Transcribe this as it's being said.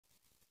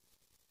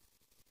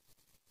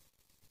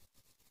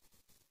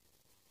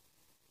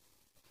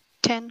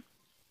10,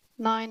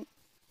 9,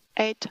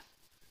 8,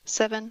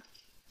 7,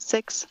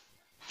 6,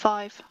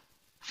 5,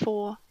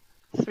 4,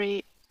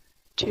 3,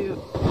 2,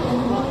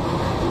 1.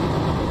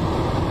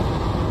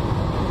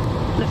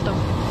 Liftoff.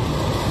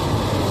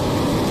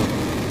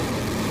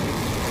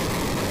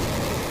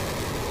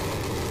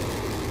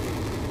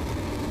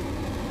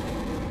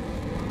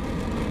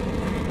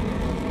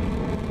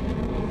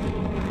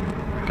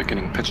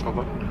 Beginning pitch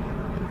over.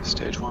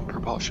 Stage 1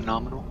 propulsion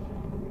nominal.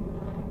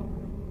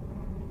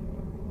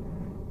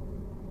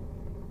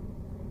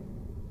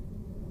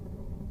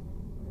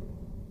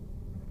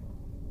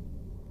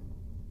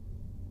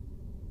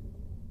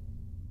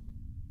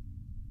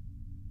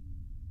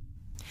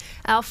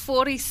 Our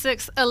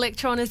 46th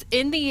Electron is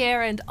in the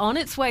air and on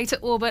its way to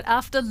orbit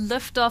after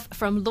liftoff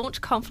from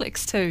Launch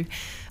Complex 2.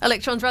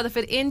 Electron's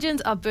Rutherford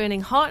engines are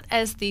burning hot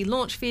as the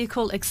launch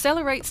vehicle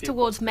accelerates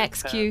towards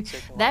max Q,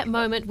 that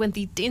moment when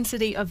the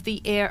density of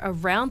the air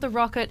around the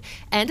rocket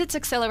and its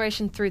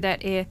acceleration through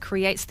that air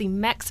creates the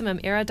maximum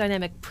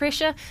aerodynamic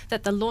pressure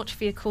that the launch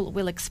vehicle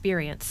will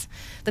experience.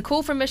 The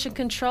call from Mission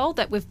Control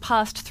that we've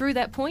passed through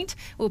that point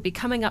will be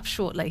coming up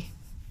shortly.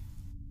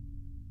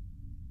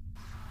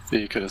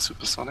 Vehicle is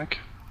supersonic.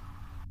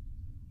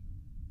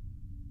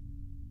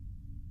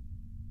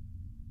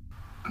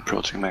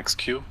 Approaching max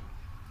Q.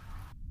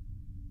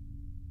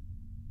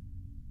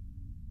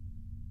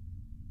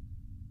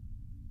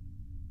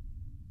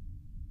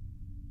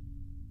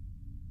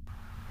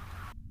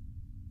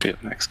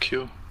 At max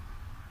Q.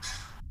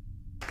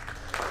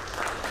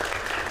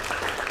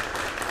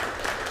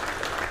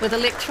 With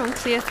Electron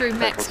clear through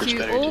max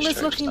Q, all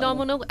is looking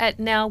nominal at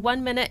now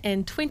 1 minute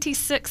and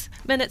 26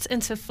 minutes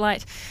into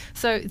flight.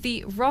 So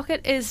the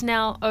rocket is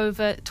now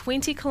over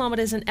 20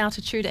 kilometers in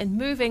altitude and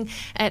moving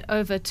at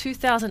over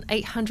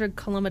 2,800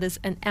 kilometers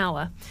an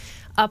hour.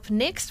 Up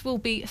next will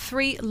be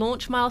 3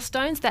 launch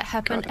milestones that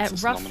happen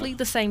at roughly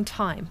the same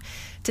time.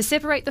 To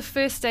separate the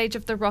first stage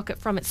of the rocket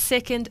from its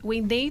second,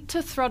 we need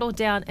to throttle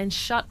down and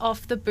shut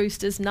off the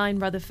booster's 9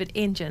 Rutherford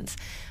engines.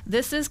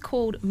 This is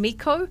called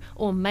MECO,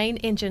 or main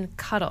engine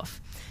cutoff.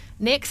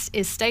 Next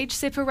is stage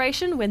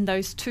separation, when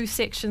those 2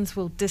 sections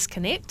will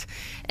disconnect,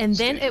 and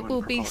then it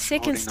will be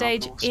second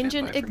stage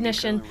engine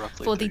ignition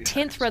for the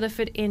 10th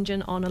Rutherford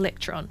engine on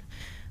Electron.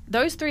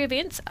 Those 3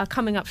 events are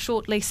coming up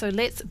shortly, so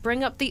let's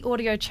bring up the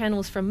audio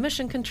channels from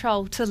Mission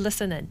Control to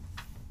listen in.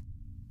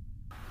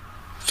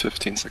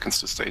 15 seconds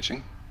to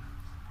staging.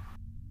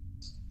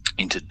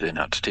 Entered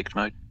burnout detect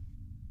mode.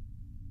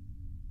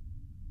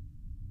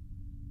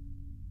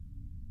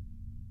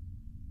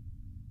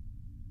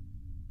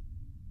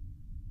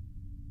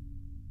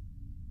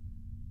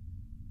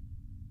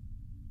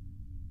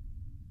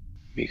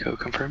 MECO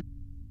confirmed.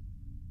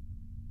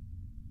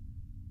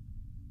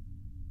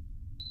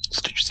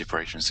 Stage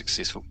separation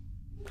successful.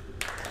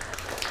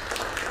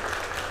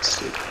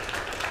 Stage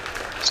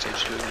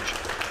 2 ignition.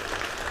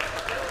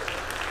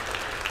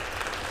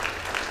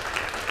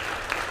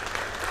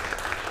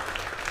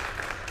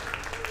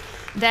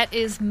 That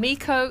is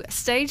MECO,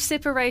 stage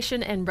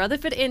separation and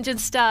Rutherford engine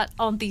start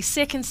on the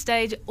second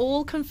stage,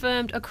 all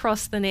confirmed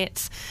across the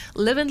nets.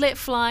 Live and Let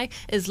Fly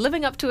is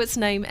living up to its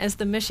name as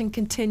the mission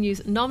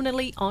continues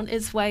nominally on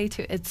its way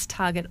to its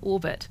target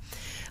orbit.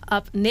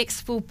 Up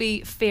next will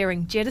be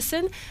fairing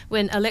jettison,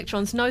 when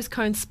Electron's nose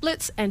cone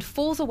splits and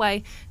falls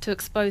away to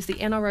expose the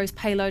NRO's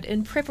payload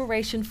in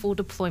preparation for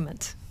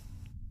deployment.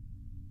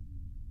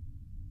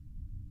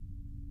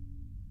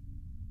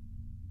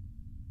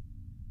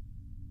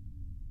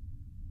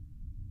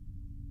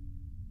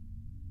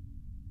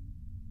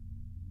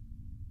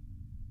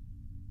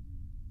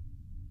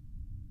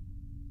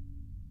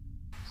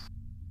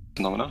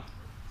 Phenomena.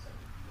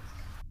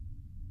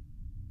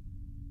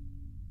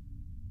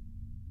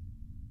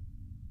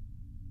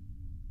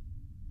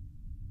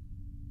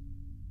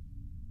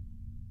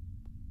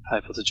 High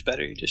voltage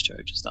battery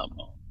discharge is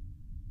nominal.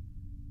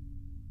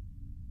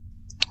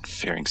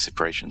 Fairing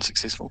separation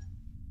successful.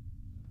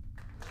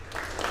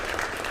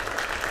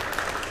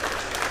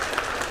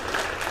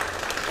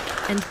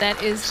 And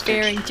that is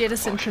fairing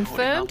jettison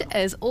confirmed,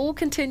 as all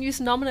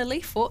continues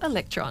nominally for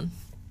Electron.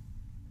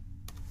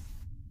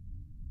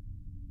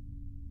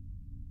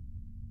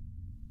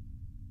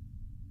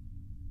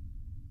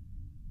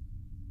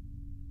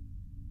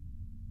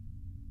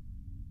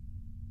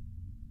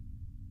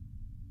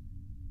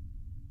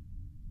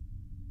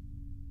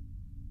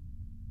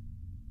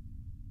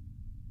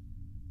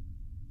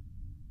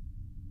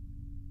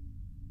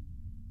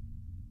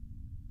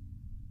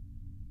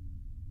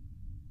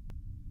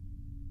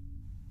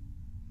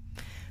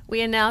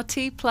 We are now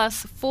T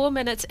plus 4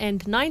 minutes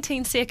and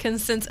 19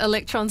 seconds since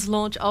Electron's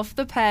launch off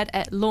the pad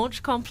at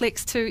Launch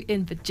Complex 2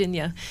 in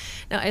Virginia.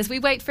 Now, as we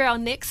wait for our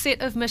next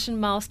set of mission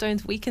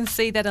milestones, we can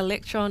see that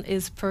Electron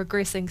is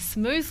progressing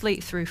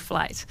smoothly through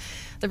flight.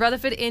 The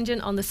Rutherford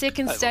engine on the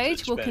second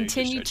stage will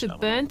continue to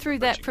burn through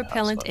that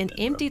propellant and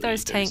empty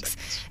those tanks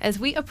as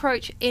we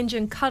approach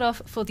engine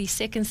cutoff for the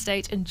second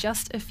stage in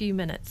just a few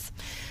minutes.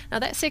 Now,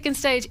 that second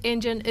stage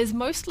engine is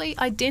mostly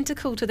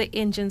identical to the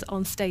engines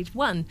on stage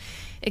 1.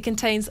 It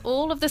contains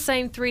all of the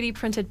same 3D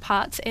printed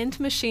parts and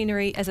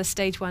machinery as a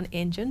Stage 1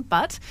 engine,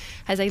 but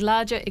has a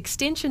larger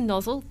extension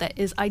nozzle that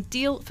is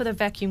ideal for the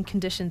vacuum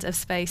conditions of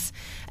space,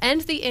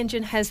 and the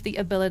engine has the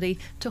ability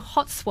to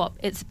hot swap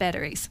its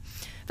batteries.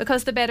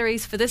 Because the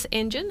batteries for this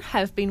engine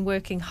have been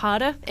working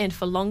harder and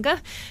for longer,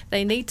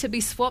 they need to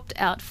be swapped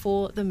out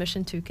for the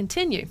mission to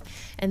continue.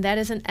 And that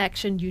is an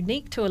action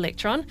unique to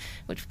Electron,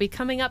 which will be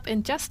coming up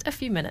in just a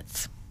few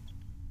minutes.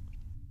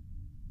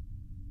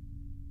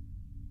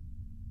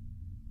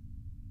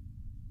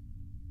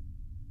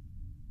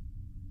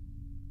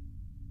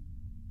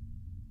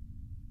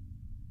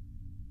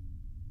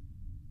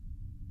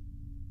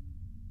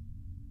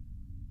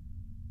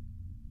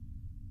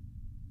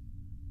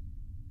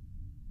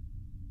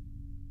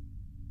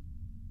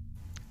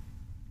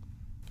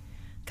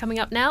 Coming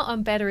up now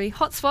on battery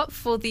hot swap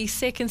for the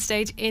second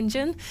stage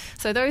engine.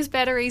 So those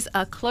batteries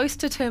are close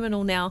to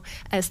terminal now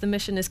as the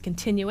mission is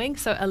continuing.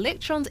 So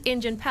Electron's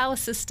engine power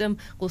system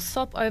will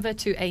swap over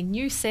to a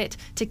new set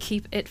to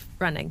keep it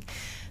running.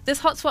 This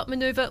hot swap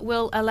maneuver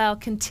will allow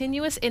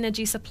continuous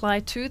energy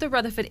supply to the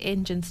Rutherford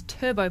engine's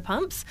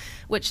turbopumps,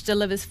 which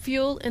delivers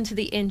fuel into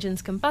the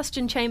engine's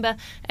combustion chamber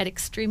at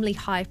extremely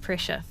high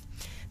pressure.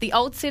 The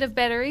old set of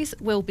batteries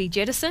will be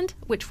jettisoned,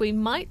 which we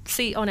might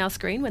see on our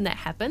screen when that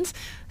happens.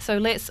 So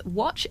let's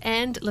watch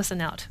and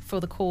listen out for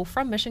the call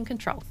from Mission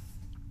Control.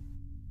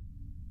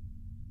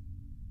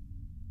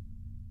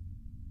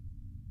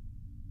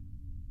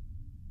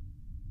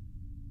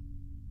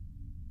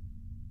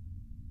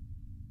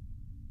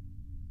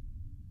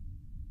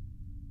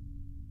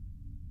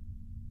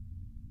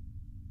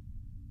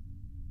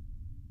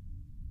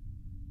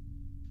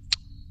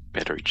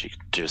 Battery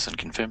jettison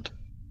confirmed.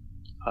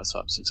 Hot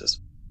swap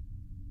successful.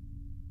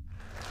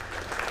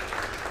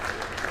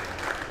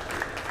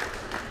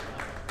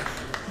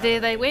 There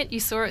they went,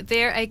 you saw it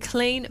there, a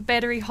clean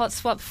battery hot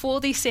swap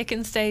for the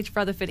second stage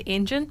Rutherford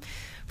engine.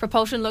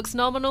 Propulsion looks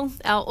nominal,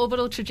 our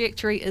orbital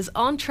trajectory is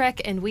on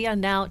track, and we are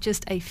now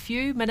just a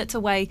few minutes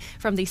away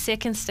from the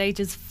second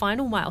stage's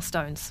final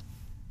milestones.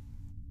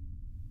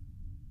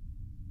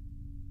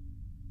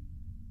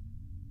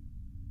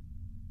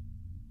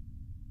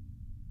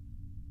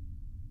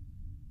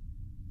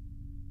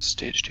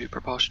 Stage 2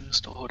 propulsion is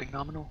still holding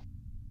nominal.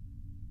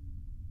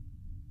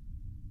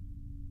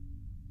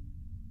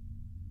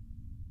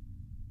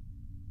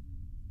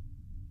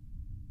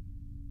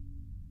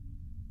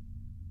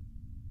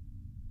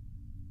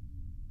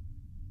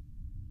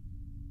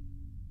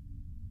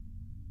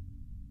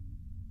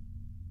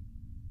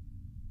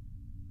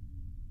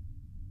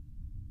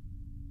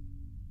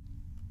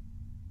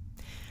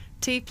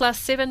 T plus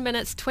 7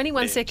 minutes,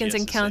 21 seconds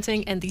and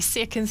counting, and the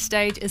second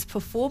stage is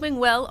performing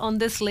well on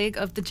this leg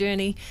of the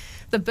journey.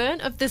 The burn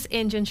of this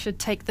engine should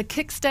take the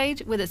kick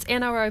stage with its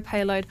NRO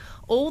payload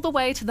all the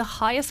way to the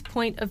highest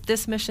point of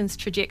this mission's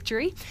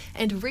trajectory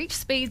and reach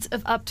speeds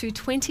of up to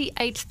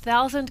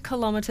 28,000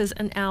 kilometers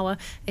an hour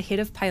ahead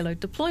of payload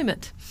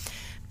deployment.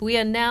 We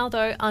are now,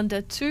 though,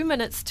 under 2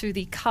 minutes to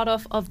the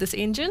cutoff of this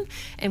engine,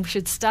 and we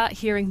should start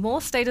hearing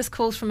more status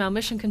calls from our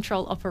mission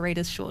control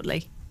operators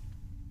shortly.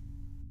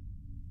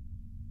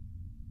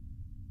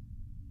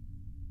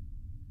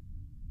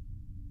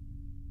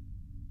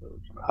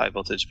 High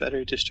voltage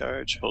battery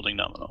discharge, holding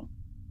nominal.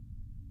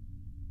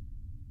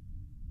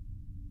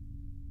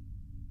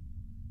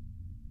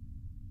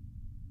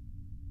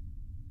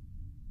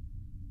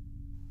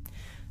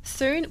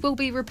 Soon we'll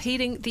be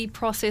repeating the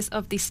process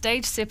of the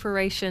stage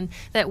separation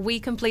that we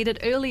completed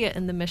earlier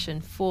in the mission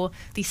for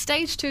the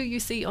stage 2 you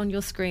see on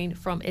your screen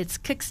from its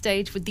kick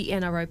stage with the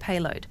NRO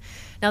payload.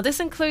 Now this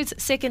includes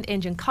second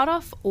engine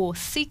cutoff, or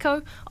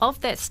SECO,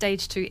 of that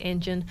stage 2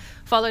 engine,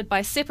 followed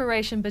by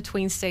separation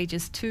between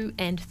stages 2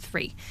 and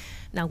 3.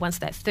 Now once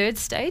that third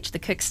stage, the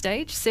kick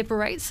stage,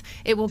 separates,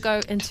 it will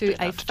go into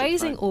a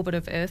phasing orbit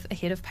of Earth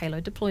ahead of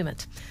payload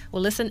deployment.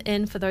 We'll listen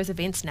in for those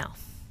events now.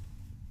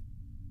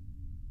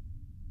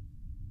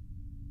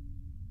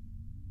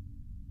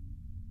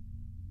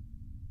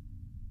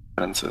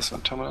 Francis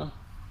Automata.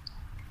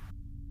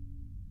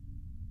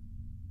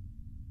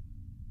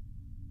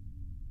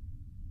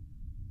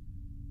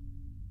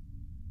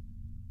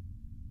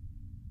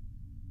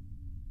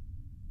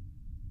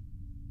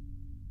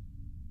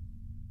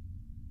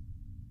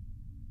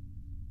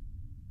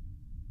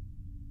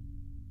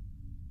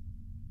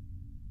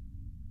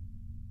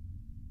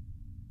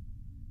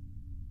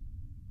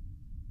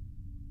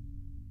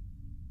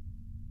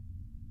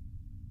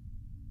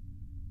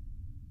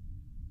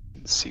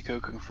 SECO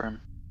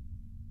confirm.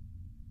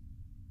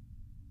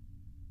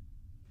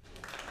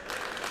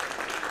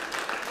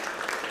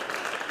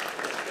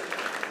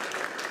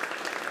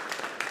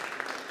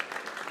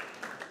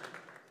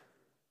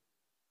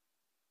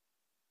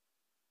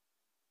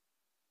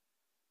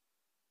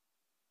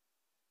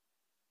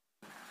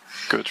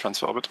 Good,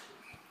 transfer orbit.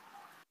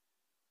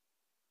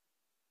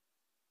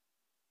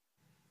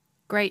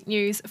 Great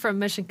news from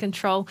Mission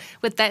Control.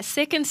 With that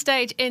second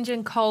stage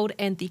engine cold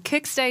and the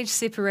kick stage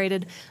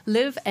separated,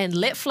 Live and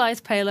Let Fly's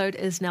payload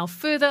is now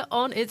further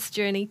on its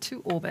journey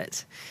to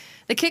orbit.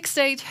 The kick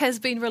stage has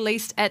been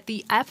released at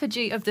the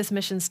apogee of this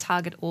mission's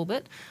target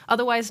orbit,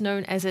 otherwise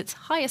known as its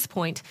highest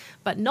point,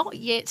 but not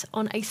yet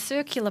on a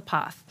circular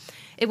path.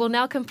 It will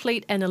now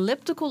complete an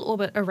elliptical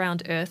orbit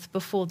around Earth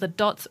before the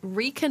dots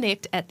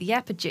reconnect at the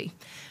apogee.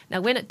 Now,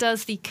 when it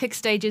does, the kick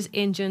stage's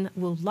engine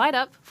will light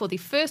up for the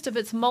first of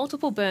its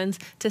multiple burns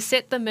to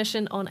set the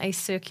mission on a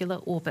circular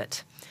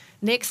orbit.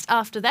 Next,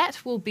 after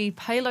that, will be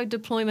payload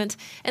deployment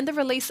and the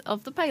release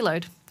of the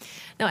payload.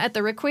 Now, at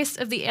the request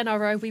of the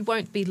NRO, we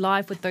won't be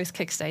live with those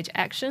kick stage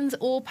actions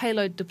or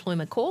payload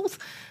deployment calls,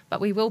 but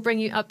we will bring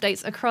you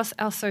updates across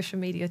our social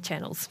media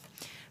channels.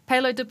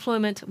 Payload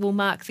deployment will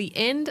mark the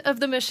end of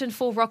the mission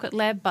for Rocket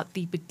Lab, but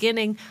the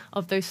beginning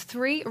of those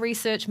 3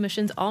 research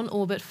missions on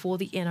orbit for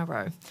the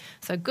NRO.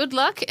 So good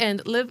luck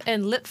and Live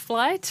and Let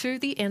Fly to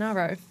the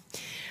NRO.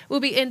 We'll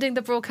be ending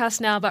the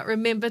broadcast now, but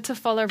remember to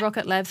follow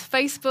Rocket Lab's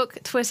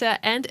Facebook, Twitter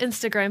and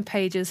Instagram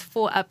pages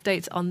for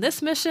updates on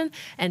this mission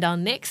and our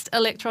next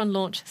Electron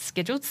launch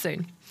scheduled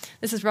soon.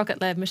 This is Rocket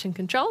Lab Mission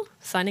Control,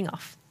 signing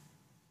off.